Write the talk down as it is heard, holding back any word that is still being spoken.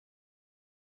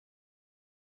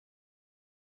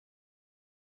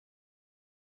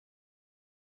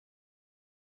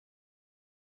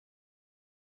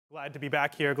Glad to be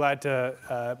back here, glad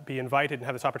to be invited and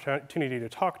have this opportunity to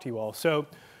talk to you all. So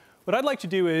what I'd like to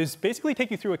do is basically take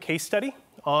you through a case study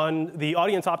on the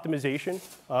audience optimization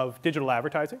of digital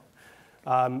advertising.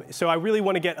 So I really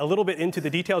want to get a little bit into the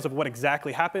details of what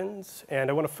exactly happens, and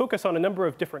I want to focus on a number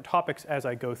of different topics as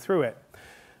I go through it.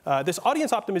 This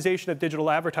audience optimization of digital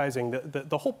advertising,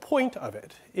 the whole point of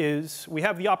it is we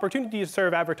have the opportunity to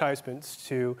serve advertisements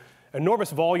to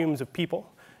enormous volumes of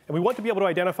people. And we want to be able to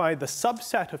identify the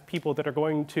subset of people that are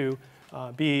going to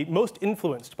be most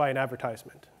influenced by an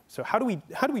advertisement. So how do we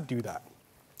do that?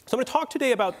 So I'm going to talk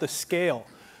today about the scale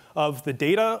of the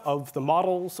data, of the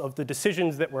models, of the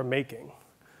decisions that we're making.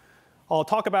 I'll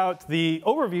talk about the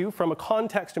overview from a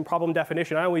context and problem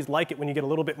definition. I always like it when you get a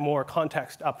little bit more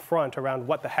context up front around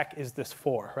what the heck is this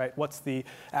for, right? What's the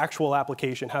actual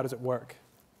application? How does it work?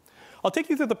 I'll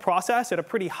take you through the process at a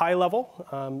pretty high level,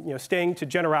 staying to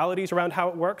generalities around how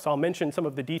it works. I'll mention some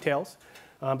of the details,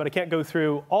 but I can't go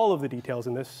through all of the details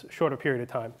in this shorter period of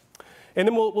time. And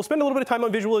then we'll spend a little bit of time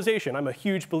on visualization. I'm a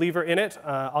huge believer in it.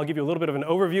 I'll give you a little bit of an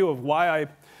overview of why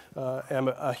I am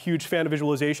a huge fan of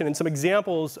visualization and some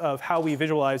examples of how we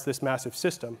visualize this massive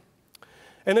system.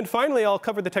 And then finally, I'll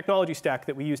cover the technology stack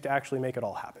that we use to actually make it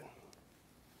all happen.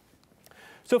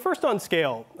 So first on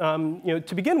scale,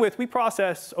 to begin with, we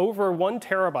process over 1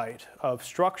 terabyte of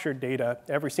structured data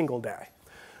every single day.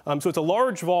 So it's a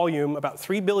large volume, about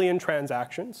 3 billion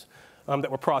transactions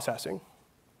that we're processing.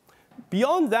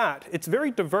 Beyond that, it's very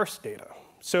diverse data.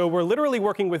 So we're literally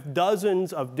working with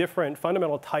dozens of different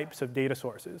fundamental types of data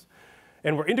sources.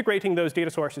 And we're integrating those data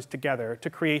sources together to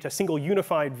create a single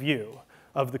unified view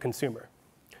of the consumer.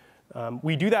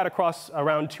 We do that across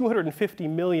around 250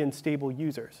 million stable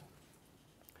users.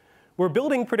 We're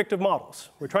building predictive models.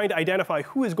 We're trying to identify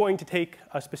who is going to take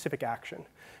a specific action.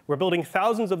 We're building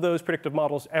thousands of those predictive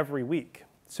models every week.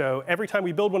 So every time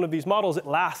we build one of these models, it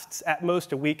lasts at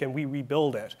most a week, and we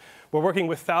rebuild it. We're working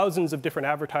with thousands of different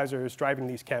advertisers driving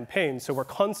these campaigns. So we're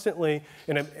constantly,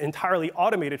 in an entirely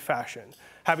automated fashion,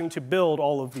 having to build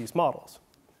all of these models.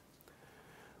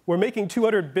 We're making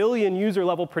 200 billion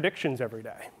user-level predictions every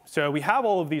day. So we have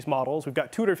all of these models. We've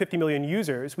got 250 million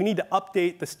users. We need to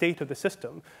update the state of the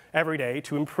system every day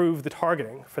to improve the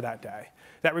targeting for that day.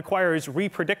 That requires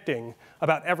re-predicting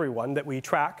about everyone that we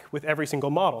track with every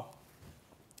single model.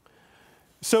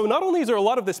 So not only is there a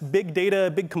lot of this big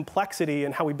data, big complexity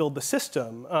in how we build the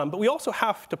system, but we also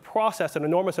have to process an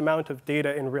enormous amount of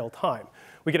data in real time.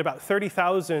 We get about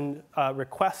 30,000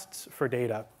 requests for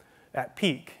data at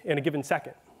peak in a given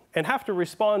second, and have to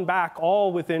respond back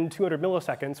all within 200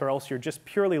 milliseconds, or else you're just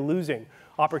purely losing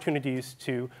opportunities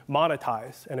to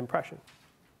monetize an impression.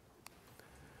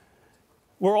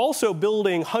 We're also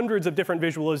building hundreds of different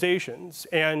visualizations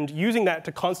and using that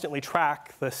to constantly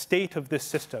track the state of this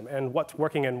system and what's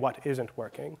working and what isn't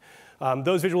working.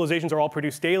 Those visualizations are all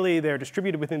produced daily. They're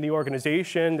distributed within the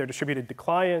organization. They're distributed to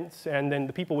clients. And then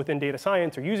the people within data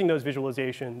science are using those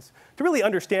visualizations to really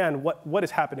understand what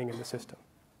is happening in the system.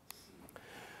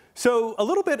 So a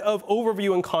little bit of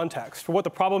overview and context for what the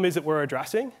problem is that we're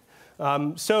addressing.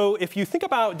 So if you think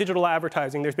about digital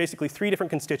advertising, there's basically 3 different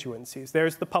constituencies.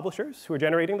 There's the publishers who are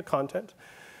generating the content,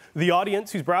 the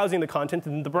audience who's browsing the content,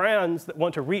 and the brands that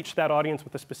want to reach that audience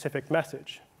with a specific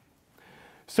message.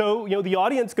 So the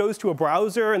audience goes to a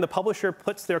browser, and the publisher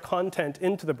puts their content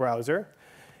into the browser.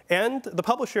 And the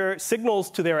publisher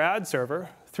signals to their ad server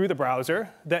through the browser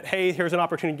that, hey, here's an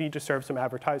opportunity to serve some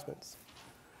advertisements.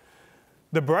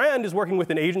 The brand is working with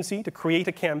an agency to create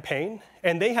a campaign,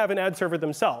 and they have an ad server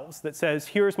themselves that says,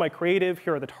 here's my creative,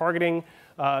 here are the targeting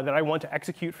that I want to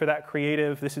execute for that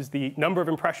creative, this is the number of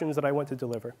impressions that I want to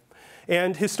deliver.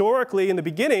 And historically, in the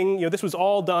beginning, this was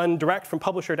all done direct from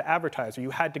publisher to advertiser. You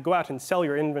had to go out and sell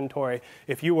your inventory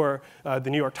if you were the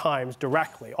New York Times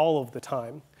directly, all of the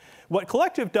time. What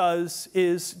Collective does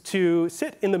is to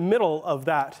sit in the middle of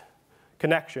that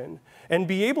connection and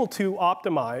be able to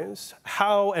optimize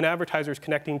how an advertiser is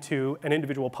connecting to an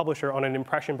individual publisher on an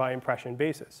impression-by-impression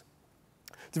basis.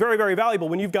 It's very, very valuable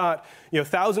when you've got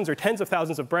thousands or tens of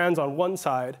thousands of brands on one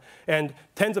side and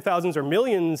tens of thousands or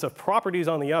millions of properties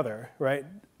on the other, right?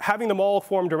 Having them all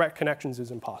form direct connections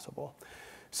is impossible.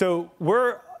 So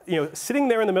we're sitting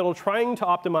there in the middle trying to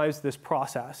optimize this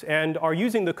process and are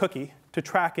using the cookie to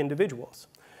track individuals.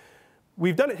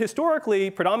 We've done it historically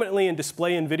predominantly in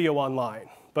display and video online,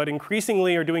 but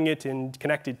increasingly are doing it in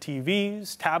connected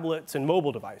TVs, tablets, and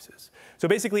mobile devices. So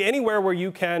basically anywhere where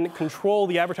you can control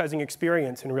the advertising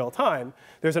experience in real time,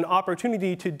 there's an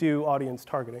opportunity to do audience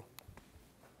targeting.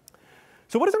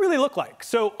 So what does it really look like?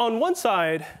 So on one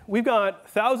side, we've got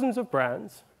thousands of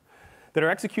brands that are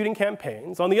executing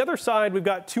campaigns. On the other side, we've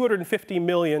got 250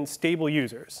 million stable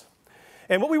users.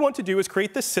 And what we want to do is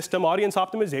create this system, audience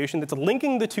optimization, that's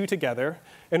linking the two together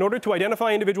in order to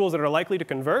identify individuals that are likely to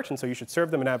convert, and so you should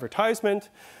serve them an advertisement,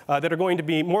 that are going to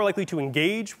be more likely to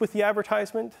engage with the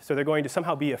advertisement, so they're going to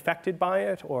somehow be affected by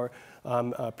it or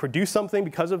produce something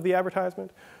because of the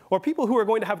advertisement, or people who are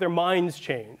going to have their minds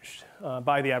changed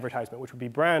by the advertisement, which would be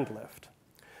brand lift.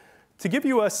 To give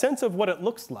you a sense of what it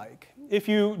looks like, if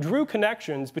you drew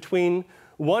connections between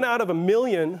 1 out of 1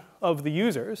 million of the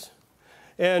users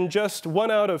and just 1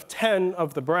 out of 10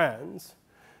 of the brands,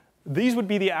 these would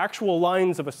be the actual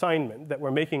lines of assignment that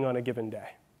we're making on a given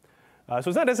day. So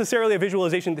it's not necessarily a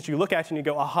visualization that you look at and you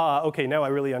go, aha, OK, now I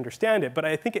really understand it. But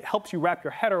I think it helps you wrap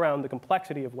your head around the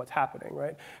complexity of what's happening,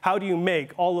 right? How do you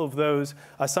make all of those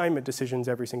assignment decisions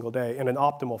every single day in an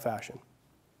optimal fashion?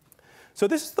 So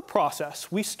this is the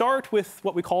process. We start with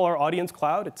what we call our audience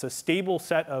cloud. It's a stable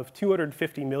set of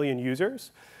 250 million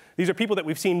users. These are people that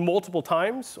we've seen multiple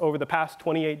times over the past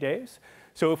 28 days.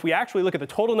 So if we actually look at the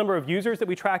total number of users that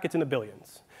we track, it's in the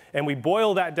billions. And we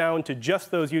boil that down to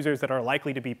just those users that are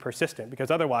likely to be persistent,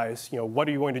 because otherwise, what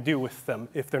are you going to do with them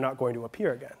if they're not going to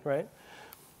appear again, right?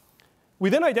 We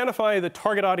then identify the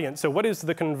target audience. So what is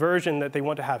the conversion that they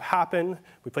want to have happen?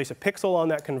 We place a pixel on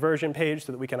that conversion page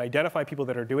so that we can identify people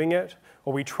that are doing it,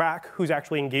 or we track who's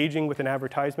actually engaging with an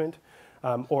advertisement,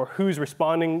 or who's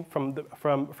responding from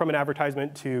an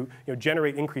advertisement to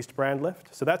generate increased brand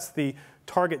lift. So that's the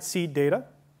target seed data.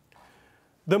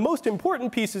 The most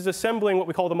important piece is assembling what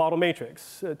we call the model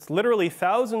matrix. It's literally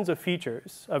thousands of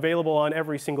features available on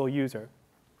every single user.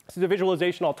 This is a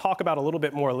visualization I'll talk about a little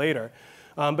bit more later.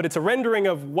 But it's a rendering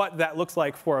of what that looks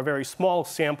like for a very small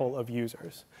sample of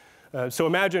users. So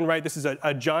imagine, right, this is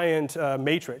a giant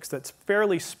matrix that's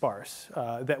fairly sparse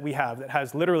that we have that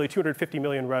has literally 250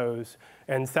 million rows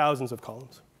and thousands of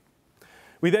columns.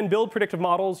 We then build predictive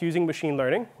models using machine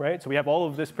learning, right? So we have all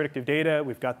of this predictive data.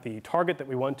 We've got the target that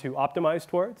we want to optimize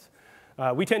towards.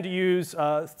 We tend to use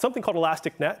something called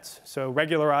elastic nets, so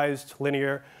regularized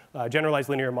linear, generalized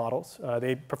linear models.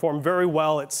 They perform very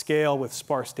well at scale with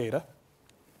sparse data.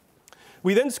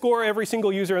 We then score every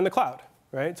single user in the cloud,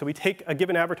 right? So we take a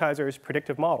given advertiser's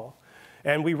predictive model,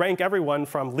 and we rank everyone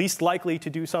from least likely to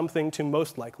do something to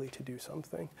most likely to do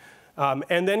something.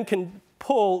 And then can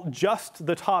pull just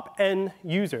the top N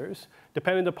users,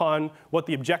 dependent upon what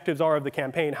the objectives are of the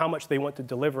campaign, how much they want to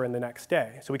deliver in the next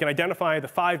day. So we can identify the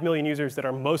 5 million users that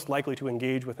are most likely to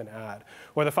engage with an ad,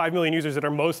 or the 5 million users that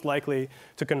are most likely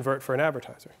to convert for an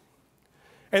advertiser.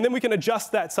 And then we can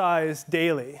adjust that size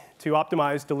daily to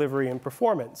optimize delivery and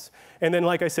performance. And then,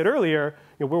 like I said earlier,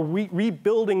 we're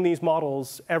rebuilding these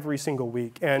models every single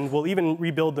week. And we'll even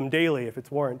rebuild them daily if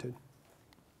it's warranted.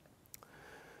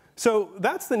 So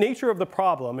that's the nature of the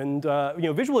problem. And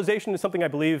visualization is something I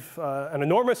believe an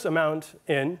enormous amount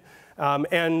in.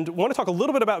 And I want to talk a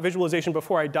little bit about visualization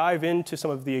before I dive into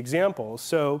some of the examples.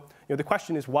 So the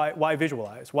question is, why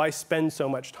visualize? Why spend so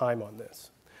much time on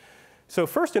this? So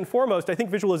first and foremost, I think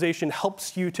visualization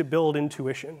helps you to build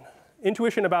intuition.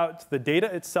 Intuition about the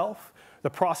data itself, the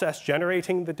process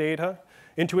generating the data,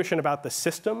 intuition about the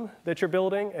system that you're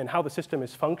building and how the system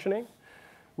is functioning.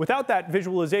 Without that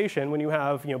visualization, when you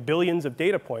have billions of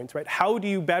data points, right, how do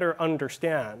you better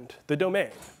understand the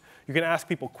domain? You can ask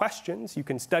people questions. You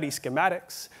can study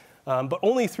schematics. But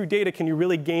only through data can you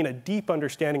really gain a deep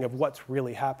understanding of what's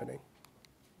really happening.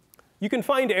 You can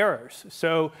find errors.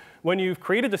 So when you've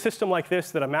created a system like this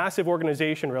that a massive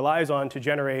organization relies on to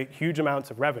generate huge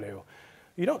amounts of revenue,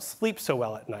 you don't sleep so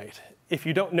well at night if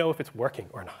you don't know if it's working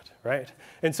or not, right?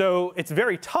 And so it's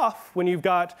very tough when you've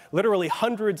got literally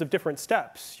hundreds of different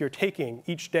steps you're taking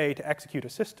each day to execute a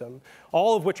system,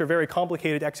 all of which are very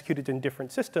complicated, executed in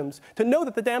different systems, to know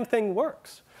that the damn thing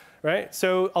works. Right?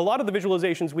 So a lot of the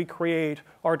visualizations we create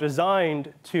are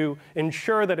designed to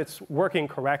ensure that it's working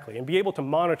correctly and be able to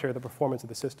monitor the performance of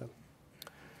the system.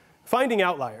 Finding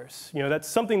outliers. That's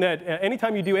something that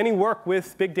anytime you do any work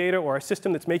with big data or a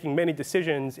system that's making many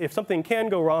decisions, if something can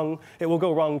go wrong, it will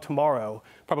go wrong tomorrow,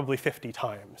 probably 50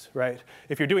 times. Right?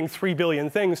 If you're doing 3 billion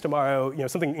things tomorrow,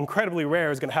 something incredibly rare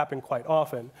is going to happen quite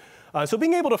often. So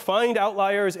being able to find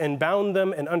outliers and bound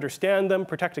them and understand them,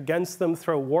 protect against them,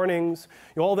 throw warnings,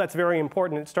 all that's very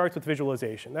important. It starts with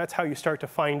visualization. That's how you start to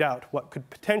find out what could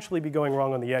potentially be going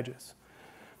wrong on the edges.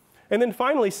 And then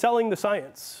finally, selling the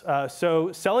science.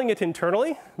 So selling it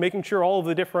internally, making sure all of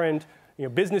the different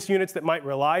business units that might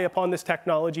rely upon this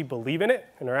technology believe in it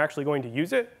and are actually going to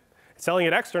use it. Selling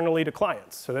it externally to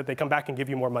clients so that they come back and give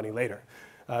you more money later.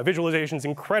 Visualization is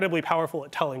incredibly powerful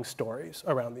at telling stories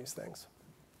around these things.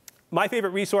 My favorite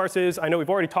resources, I know we've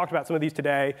already talked about some of these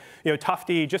today,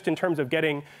 Tufte, just in terms of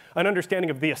getting an understanding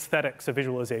of the aesthetics of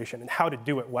visualization and how to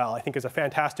do it well, I think is a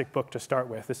fantastic book to start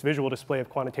with, this visual display of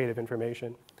quantitative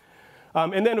information.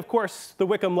 And then, of course, the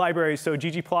Wickham libraries, so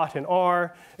ggplot in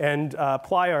R and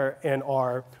plyr in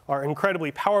R are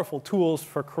incredibly powerful tools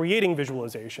for creating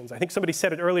visualizations. I think somebody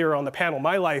said it earlier on the panel,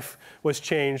 my life was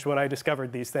changed when I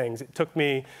discovered these things. It took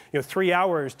me 3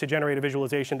 hours to generate a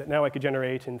visualization that now I could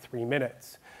generate in 3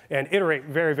 minutes and iterate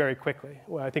very, very quickly,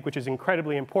 I think, which is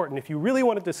incredibly important. If you really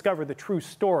want to discover the true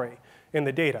story in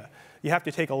the data, you have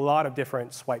to take a lot of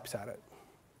different swipes at it.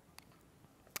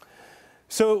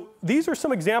 So these are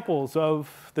some examples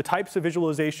of the types of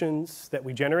visualizations that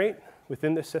we generate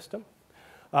within this system.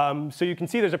 So you can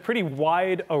see there's a pretty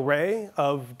wide array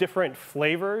of different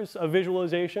flavors of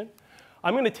visualization.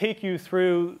 I'm going to take you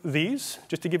through these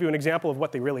just to give you an example of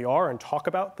what they really are and talk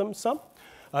about them some.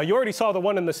 You already saw the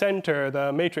one in the center,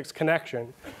 the matrix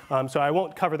connection. So I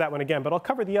won't cover that one again, but I'll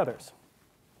cover the others.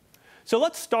 So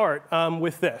let's start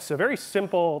with this, a very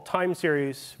simple time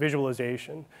series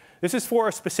visualization. This is for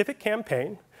a specific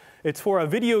campaign. It's for a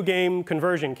video game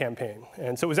conversion campaign.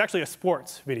 And so it was actually a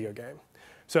sports video game.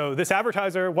 So this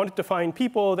advertiser wanted to find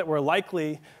people that were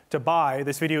likely to buy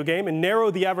this video game and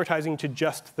narrow the advertising to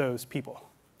just those people.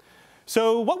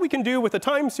 So what we can do with a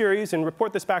time series and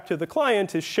report this back to the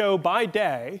client is show by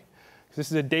day, because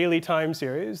this is a daily time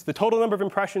series, the total number of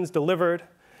impressions delivered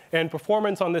and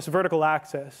performance on this vertical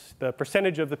axis, the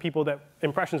percentage of the people that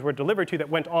impressions were delivered to that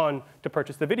went on to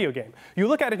purchase the video game. You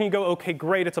look at it and you go, OK,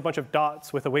 great, it's a bunch of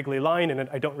dots with a wiggly line in it.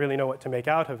 I don't really know what to make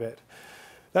out of it.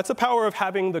 That's the power of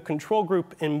having the control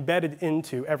group embedded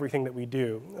into everything that we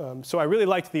do. So I really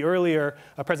liked the earlier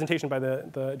presentation by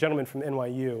the gentleman from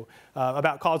NYU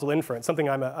about causal inference, something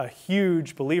I'm a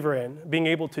huge believer in. Being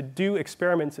able to do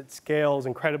experiments at scale is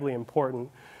incredibly important.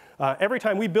 Every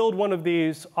time we build one of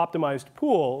these optimized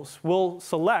pools, we'll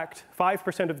select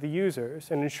 5% of the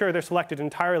users and ensure they're selected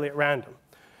entirely at random.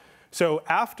 So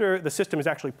after the system is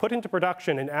actually put into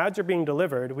production and ads are being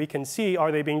delivered, we can see,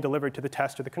 are they being delivered to the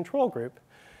test or the control group?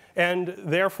 And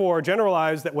therefore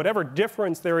generalize that whatever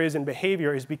difference there is in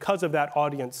behavior is because of that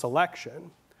audience selection.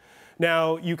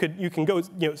 Now, you can go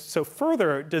so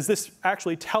further. Does this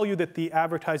actually tell you that the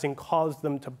advertising caused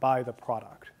them to buy the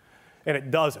product? And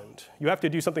it doesn't. You have to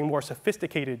do something more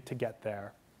sophisticated to get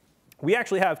there. We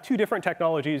actually have 2 different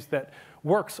technologies that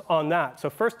works on that. So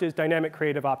first is dynamic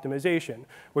creative optimization,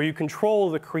 where you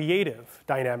control the creative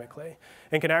dynamically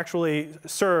and can actually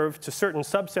serve to certain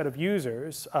subset of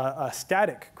users a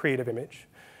static creative image.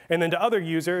 And then to other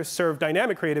users, serve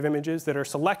dynamic creative images that are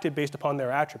selected based upon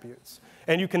their attributes.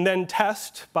 And you can then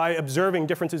test by observing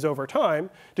differences over time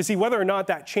to see whether or not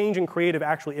that change in creative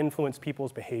actually influenced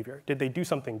people's behavior. Did they do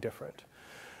something different?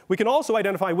 We can also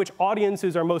identify which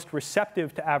audiences are most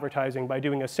receptive to advertising by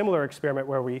doing a similar experiment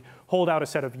where we hold out a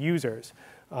set of users.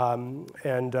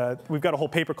 We've got a whole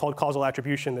paper called Causal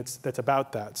Attribution that's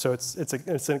about that. So it's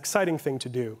an exciting thing to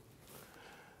do.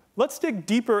 Let's dig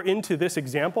deeper into this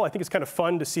example. I think it's kind of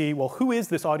fun to see, well, who is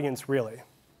this audience really?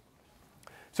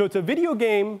 So it's a video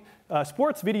game,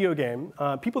 sports video game,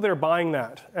 people that are buying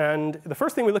that. And the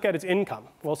first thing we look at is income.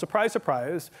 Well, surprise,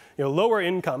 surprise, lower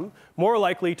income, more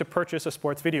likely to purchase a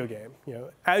sports video game.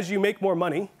 As you make more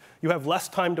money, you have less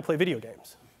time to play video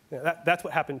games. That's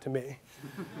what happened to me.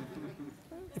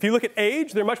 If you look at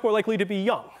age, they're much more likely to be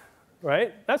young.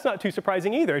 Right? That's not too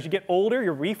surprising either. As you get older,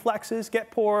 your reflexes get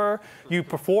poorer, you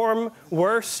perform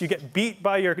worse, you get beat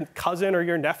by your cousin or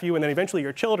your nephew, and then eventually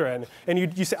your children,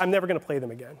 and you say, I'm never going to play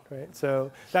them again. Right?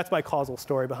 So that's my causal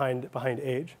story behind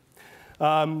age.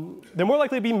 They're more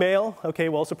likely to be male. OK,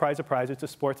 well, surprise, surprise, it's a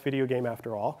sports video game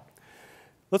after all.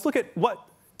 Let's look at what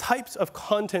types of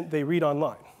content they read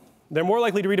online. They're more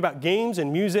likely to read about games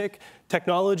and music,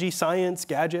 technology, science,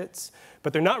 gadgets,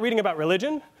 but they're not reading about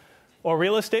religion or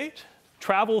real estate,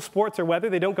 travel, sports, or weather.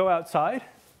 They don't go outside,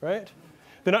 right?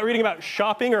 They're not reading about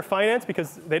shopping or finance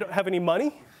because they don't have any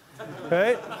money,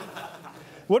 right?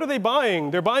 What are they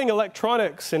buying? They're buying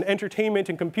electronics and entertainment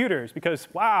and computers because,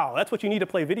 wow, that's what you need to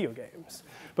play video games.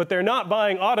 But they're not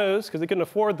buying autos because they couldn't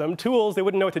afford them, tools, they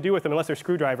wouldn't know what to do with them unless they're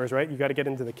screwdrivers, right? You got to get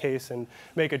into the case and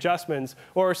make adjustments.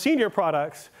 Or senior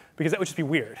products, because that would just be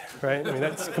weird, right? I mean,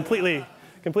 that's completely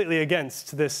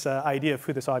against this idea of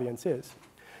who this audience is.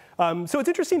 So it's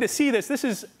interesting to see this. This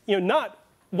is not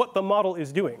what the model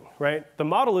is doing, right? The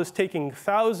model is taking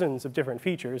thousands of different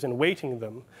features and weighting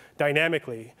them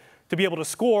dynamically to be able to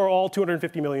score all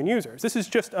 250 million users. This is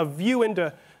just a view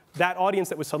into that audience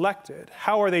that was selected.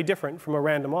 How are they different from a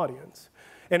random audience?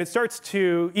 And it starts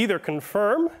to either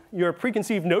confirm your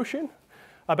preconceived notion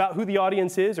about who the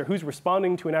audience is or who's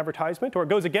responding to an advertisement, or it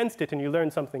goes against it and you learn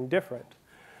something different.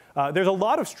 There's a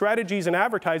lot of strategies in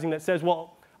advertising that says,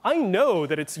 well, I know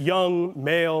that it's young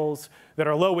males that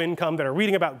are low income, that are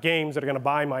reading about games, that are going to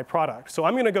buy my product. So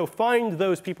I'm going to go find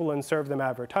those people and serve them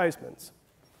advertisements.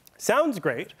 Sounds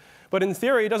great, but in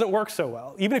theory, it doesn't work so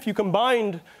well. Even if you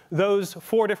combined those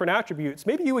 4 different attributes,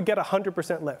 maybe you would get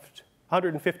 100% lift,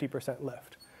 150%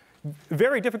 lift.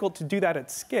 Very difficult to do that at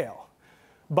scale.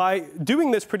 By doing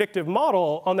this predictive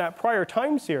model on that prior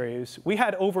time series, we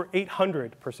had over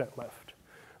 800% lift,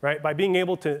 right? By being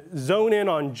able to zone in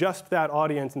on just that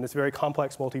audience in this very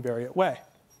complex multivariate way.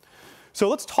 So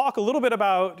let's talk a little bit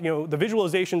about the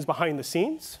visualizations behind the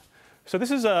scenes. So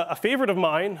this is a favorite of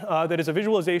mine that is a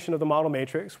visualization of the model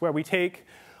matrix, where we take,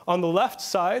 on the left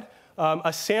side,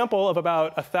 a sample of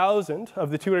about 1,000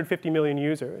 of the 250 million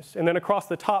users, and then across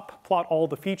the top plot all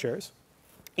the features.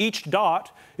 Each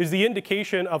dot is the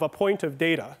indication of a point of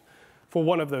data for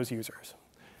one of those users.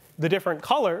 The different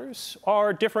colors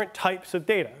are different types of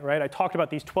data, right? I talked about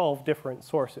these 12 different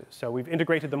sources. So we've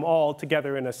integrated them all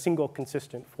together in a single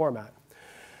consistent format.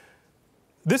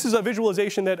 This is a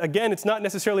visualization that, again, it's not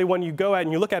necessarily when you go at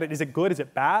and you look at it, is it good, is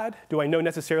it bad? Do I know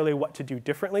necessarily what to do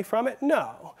differently from it?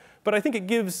 No. But I think it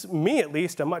gives me, at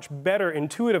least, a much better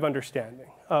intuitive understanding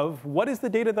of what is the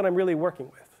data that I'm really working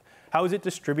with. How is it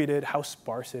distributed? How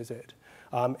sparse is it?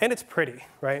 And it's pretty,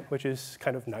 right, which is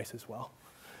kind of nice as well.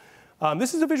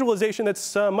 This is a visualization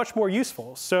that's much more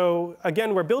useful. So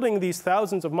again, we're building these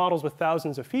thousands of models with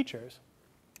thousands of features.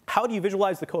 How do you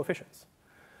visualize the coefficients?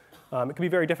 It can be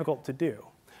very difficult to do.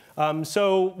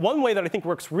 So one way that I think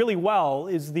works really well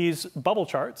is these bubble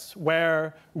charts,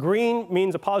 where green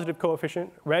means a positive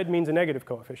coefficient, red means a negative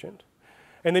coefficient.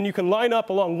 And then you can line up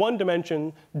along one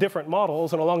dimension different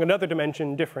models, and along another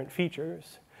dimension different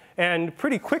features, and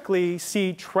pretty quickly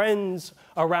see trends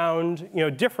around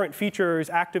different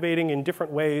features activating in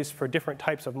different ways for different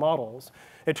types of models.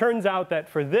 It turns out that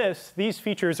for this, these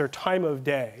features are time of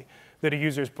day that a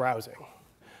user's browsing.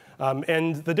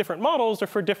 And the different models are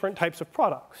for different types of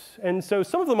products. And so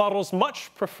some of the models much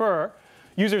prefer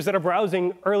users that are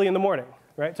browsing early in the morning,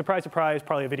 right? Surprise, surprise,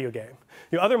 probably a video game.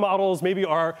 Other models maybe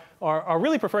are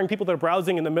really preferring people that are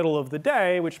browsing in the middle of the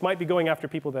day, which might be going after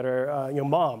people that are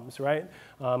moms, right,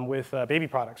 with baby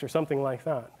products or something like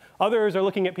that. Others are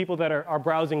looking at people that are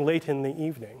browsing late in the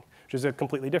evening, which is a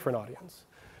completely different audience.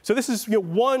 So this is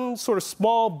one sort of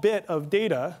small bit of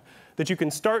data that you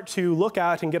can start to look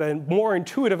at and get a more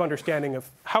intuitive understanding of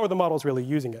how are the models really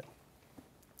using it.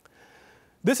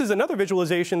 This is another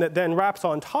visualization that then wraps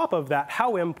on top of that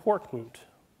how important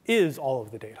is all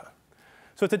of the data.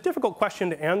 So it's a difficult question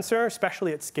to answer,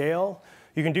 especially at scale.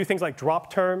 You can do things like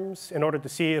drop terms in order to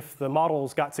see if the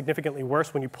models got significantly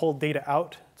worse when you pulled data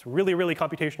out. It's really, really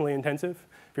computationally intensive.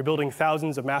 If you're building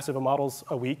thousands of massive models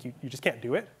a week, you just can't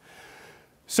do it.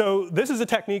 So this is a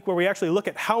technique where we actually look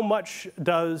at how much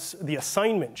does the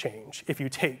assignment change if you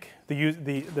take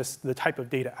the type of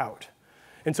data out.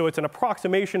 And so it's an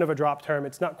approximation of a drop term.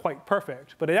 It's not quite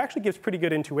perfect, but it actually gives pretty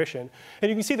good intuition. And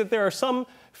you can see that there are some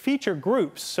feature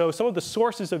groups, so some of the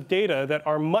sources of data that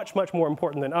are much, much more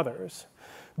important than others.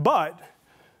 But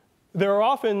there are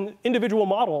often individual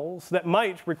models that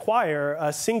might require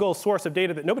a single source of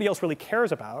data that nobody else really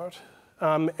cares about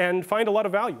and find a lot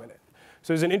of value in it.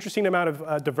 So there's an interesting amount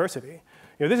of diversity.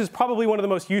 This is probably one of the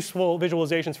most useful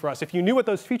visualizations for us. If you knew what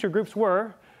those feature groups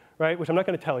were, right, which I'm not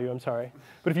going to tell you, I'm sorry,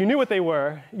 but if you knew what they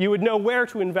were, you would know where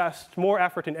to invest more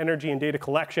effort and energy in data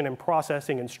collection and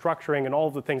processing and structuring and all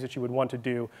of the things that you would want to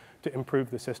do to improve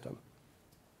the system.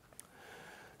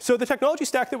 So the technology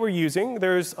stack that we're using,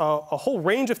 there's a whole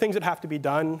range of things that have to be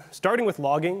done, starting with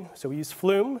logging. So we use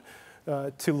Flume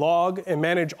to log and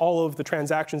manage all of the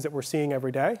transactions that we're seeing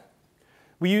every day.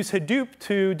 We use Hadoop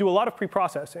to do a lot of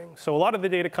pre-processing. So a lot of the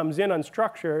data comes in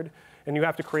unstructured, and you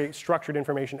have to create structured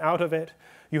information out of it.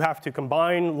 You have to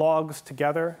combine logs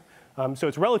together. So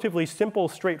it's relatively simple,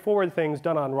 straightforward things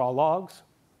done on raw logs.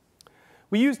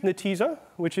 We use Netezza,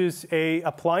 which is an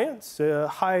appliance, a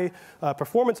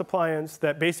high-performance appliance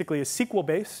that basically is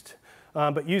SQL-based,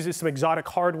 but uses some exotic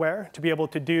hardware to be able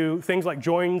to do things like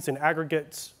joins and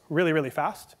aggregates really, really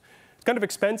fast. It's kind of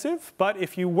expensive, but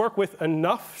if you work with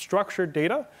enough structured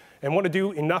data and want to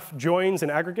do enough joins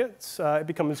and aggregates, it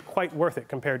becomes quite worth it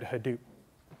compared to Hadoop.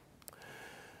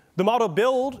 The model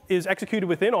build is executed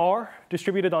within R,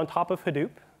 distributed on top of Hadoop.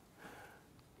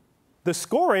 The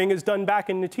scoring is done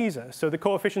back in Netezza, so the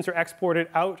coefficients are exported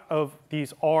out of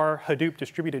these R Hadoop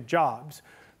distributed jobs,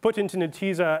 put into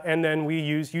Netezza, and then we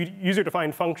use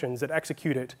user-defined functions that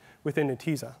execute it within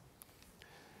Netezza.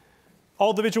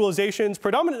 all the visualizations,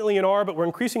 predominantly in R, but we're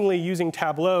increasingly using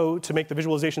Tableau to make the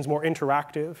visualizations more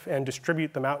interactive and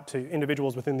distribute them out to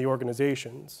individuals within the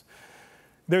organizations.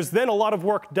 There's then a lot of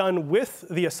work done with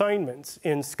the assignments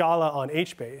in Scala on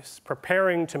HBase,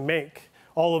 preparing to make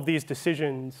all of these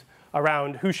decisions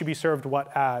around who should be served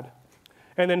what ad.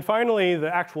 And then finally,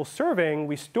 the actual serving,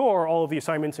 we store all of the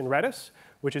assignments in Redis,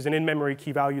 which is an in-memory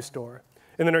key value store.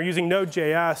 And then are using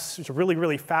Node.js, which is a really,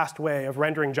 really fast way of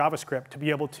rendering JavaScript to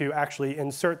be able to actually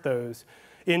insert those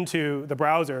into the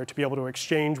browser to be able to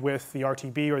exchange with the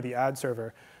RTB or the ad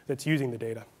server that's using the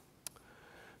data.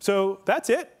 So that's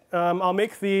it. I'll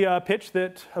make the pitch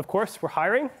that, of course, we're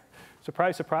hiring.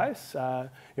 Surprise, surprise.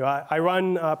 I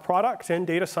run product and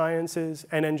data sciences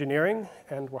and engineering,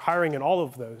 and we're hiring in all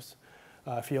of those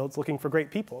fields, looking for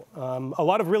great people. A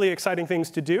lot of really exciting things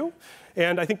to do.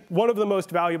 And I think one of the most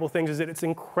valuable things is that it's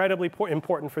incredibly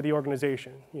important for the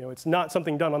organization. It's not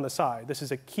something done on the side. This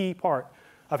is a key part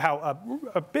of how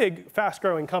a big,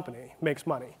 fast-growing company makes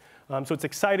money. So it's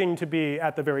exciting to be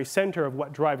at the very center of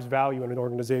what drives value in an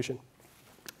organization.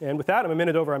 And with that, I'm a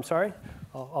minute over. I'm sorry.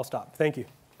 I'll stop. Thank you.